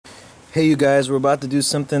Hey you guys, we're about to do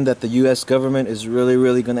something that the US government is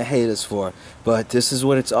really gonna hate us for, but this is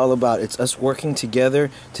what it's all about. It's us working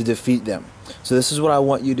together to defeat them. So this is what I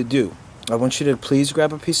want you to do. I want you to please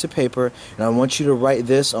grab a piece of paper, and I want you to write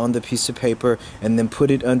this on the piece of paper and then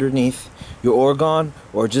put it underneath your organ,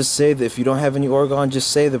 or just say that if you don't have any organ,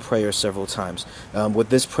 just say the prayer several times. With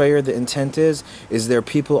this prayer, the intent is there are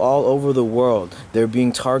people all over the world. They're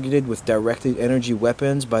being targeted with directed energy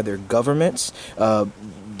weapons by their governments.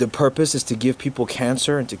 The purpose is to give people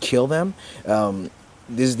cancer and to kill them.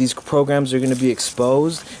 These programs are going to be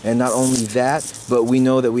exposed, and not only that, but we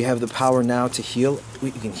know that we have the power now to heal. We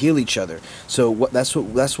can heal each other. So that's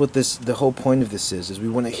what the whole point of this is we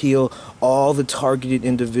want to heal all the targeted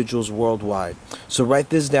individuals worldwide. So write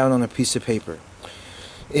this down on a piece of paper.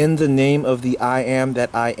 In the name of the I am that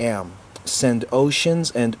I am, send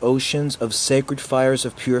oceans and oceans of sacred fires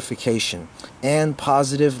of purification and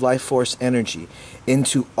positive life force energy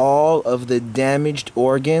into all of the damaged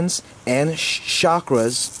organs and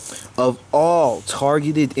chakras of all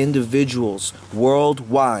targeted individuals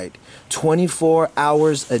worldwide, 24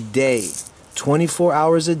 hours a day, 24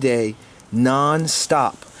 hours a day,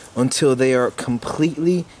 non-stop, until they are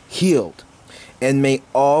completely healed. And may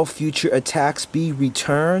all future attacks be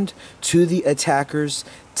returned to the attackers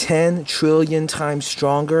 10 trillion times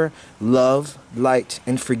stronger, love, light,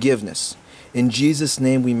 and forgiveness. In Jesus'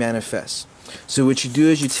 name we manifest. So what you do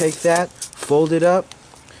is you take that, fold it up,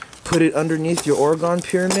 put it underneath your organ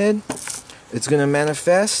pyramid. It's going to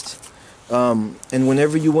manifest. And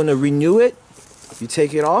whenever you want to renew it, you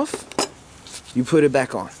take it off, you put it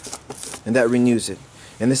back on. And that renews it.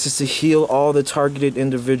 And this is to heal all the targeted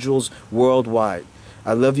individuals worldwide.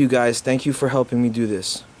 I love you guys. Thank you for helping me do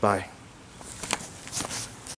this. Bye.